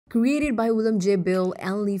Created by William J. Bell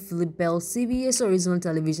and Lee Phillip Bell, CBS original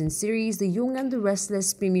television series The Young and the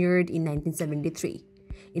Restless premiered in 1973.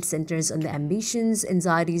 It centers on the ambitions,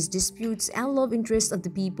 anxieties, disputes, and love interests of the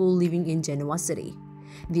people living in Genoa City.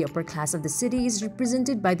 The upper class of the city is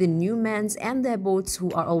represented by the Newmans and the Abbotts,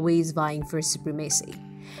 who are always vying for supremacy.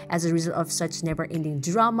 As a result of such never-ending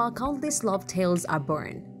drama, countless love tales are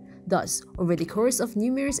born. Thus, over the course of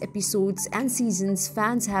numerous episodes and seasons,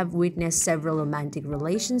 fans have witnessed several romantic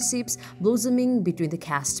relationships blossoming between the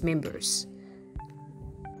cast members.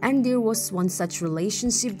 And there was one such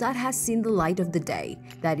relationship that has seen the light of the day,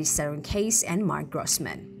 that is Sharon and Mark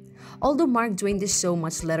Grossman. Although Mark joined the show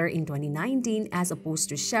much later in 2019 as opposed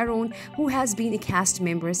to Sharon, who has been a cast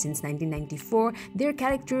member since 1994, their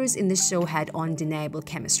characters in the show had undeniable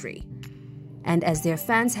chemistry. And as their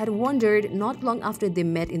fans had wondered, not long after they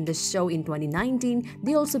met in the show in 2019,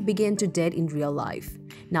 they also began to date in real life.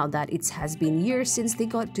 Now that it has been years since they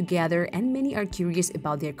got together, and many are curious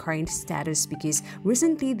about their current status because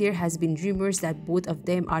recently there has been rumors that both of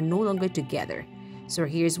them are no longer together. So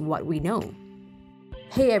here's what we know.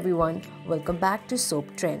 Hey everyone, welcome back to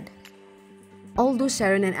Soap Trend. Although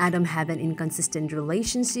Sharon and Adam have an inconsistent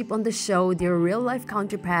relationship on the show, their real-life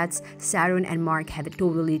counterparts, Sharon and Mark, had a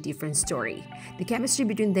totally different story. The chemistry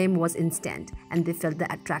between them was instant, and they felt the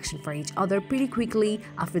attraction for each other pretty quickly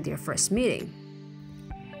after their first meeting.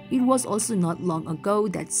 It was also not long ago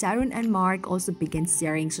that Sharon and Mark also began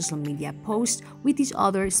sharing social media posts with each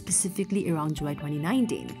other, specifically around July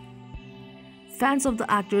 2019. Fans of the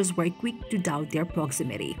actors were quick to doubt their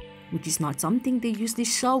proximity, which is not something they usually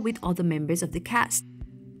show with other members of the cast.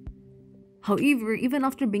 However, even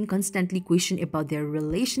after being constantly questioned about their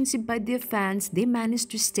relationship by their fans, they managed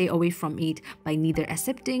to stay away from it by neither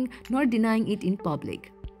accepting nor denying it in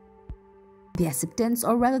public. The acceptance,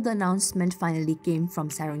 or rather the announcement, finally came from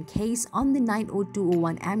Sharon on the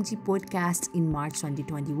 90201 MG podcast in March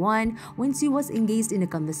 2021 when she was engaged in a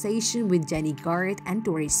conversation with Jenny Garrett and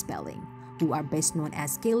Tori Spelling, who are best known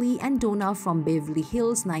as Kelly and Donna from Beverly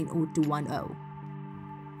Hills 90210.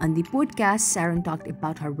 On the podcast, Sharon talked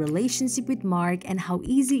about her relationship with Mark and how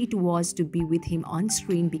easy it was to be with him on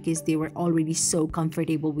screen because they were already so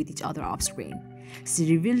comfortable with each other off screen.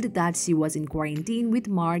 She revealed that she was in quarantine with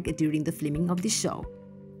Mark during the filming of the show.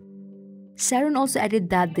 Sharon also added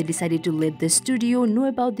that they decided to let the studio know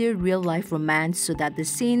about their real-life romance so that the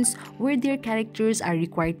scenes where their characters are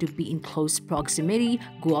required to be in close proximity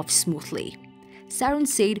go off smoothly. Sharon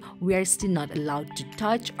said, "We are still not allowed to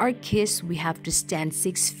touch or kiss, we have to stand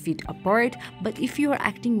 6 feet apart, but if you are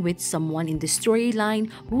acting with someone in the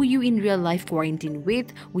storyline who you in real life quarantine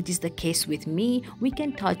with, which is the case with me, we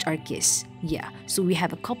can touch or kiss. Yeah, so we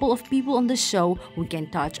have a couple of people on the show who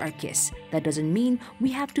can touch or kiss. That doesn't mean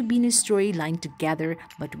we have to be in a storyline together,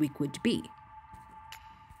 but we could be."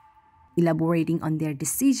 Elaborating on their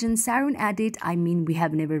decision, Sharon added, "I mean, we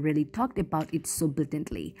have never really talked about it so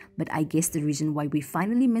blatantly, but I guess the reason why we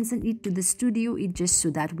finally mentioned it to the studio is just so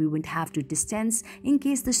that we wouldn't have to distance in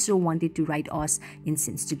case the show wanted to write us in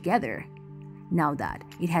scenes together." Now that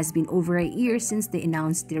it has been over a year since they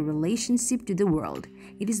announced their relationship to the world,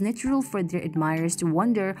 it is natural for their admirers to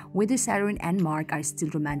wonder whether Sharon and Mark are still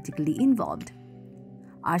romantically involved.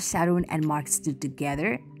 Are Sharon and Mark still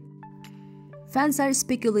together? Fans are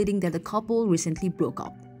speculating that the couple recently broke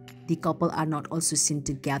up. The couple are not also seen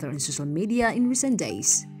together on social media in recent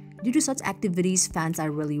days. Due to such activities, fans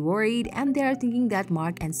are really worried and they are thinking that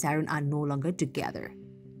Mark and Sharon are no longer together.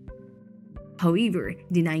 However,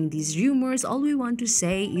 denying these rumors, all we want to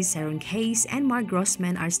say is Sharon and Mark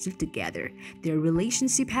Grossman are still together. Their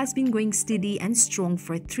relationship has been going steady and strong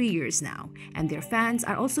for 3 years now, and their fans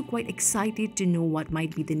are also quite excited to know what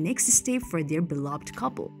might be the next step for their beloved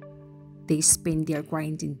couple. They spent their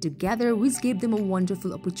quarantine together, which gave them a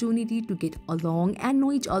wonderful opportunity to get along and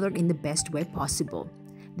know each other in the best way possible.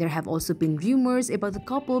 There have also been rumors about the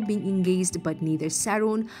couple being engaged, but neither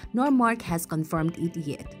Sharon nor Mark has confirmed it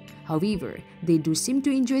yet. However, they do seem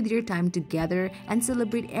to enjoy their time together and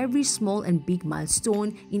celebrate every small and big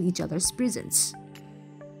milestone in each other's presence.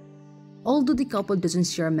 Although the couple doesn't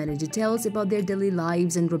share many details about their daily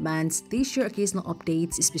lives and romance, they share occasional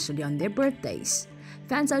updates, especially on their birthdays.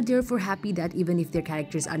 Fans are therefore happy that even if their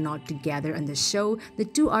characters are not together on the show, the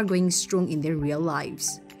two are going strong in their real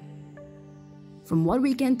lives. From what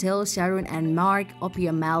we can tell, Sharon and Mark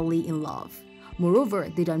appear madly in love.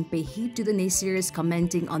 Moreover, they don't pay heed to the naysayers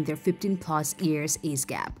commenting on their 15+ years age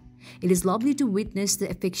gap. It is lovely to witness the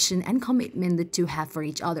affection and commitment the two have for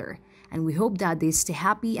each other, and we hope that they stay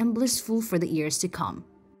happy and blissful for the years to come.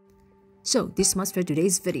 So this much for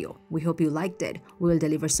today's video. We hope you liked it. We will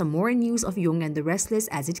deliver some more news of Young and the Restless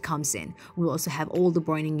as it comes in. We'll also have all the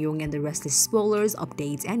burning Young and the Restless spoilers,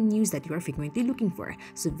 updates, and news that you are frequently looking for.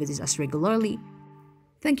 So visit us regularly.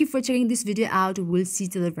 Thank you for checking this video out. We'll see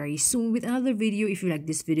you very soon with another video. If you like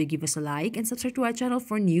this video, give us a like and subscribe to our channel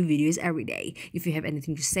for new videos every day. If you have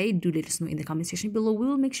anything to say, do let us know in the comment section below. We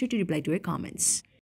will make sure to reply to your comments.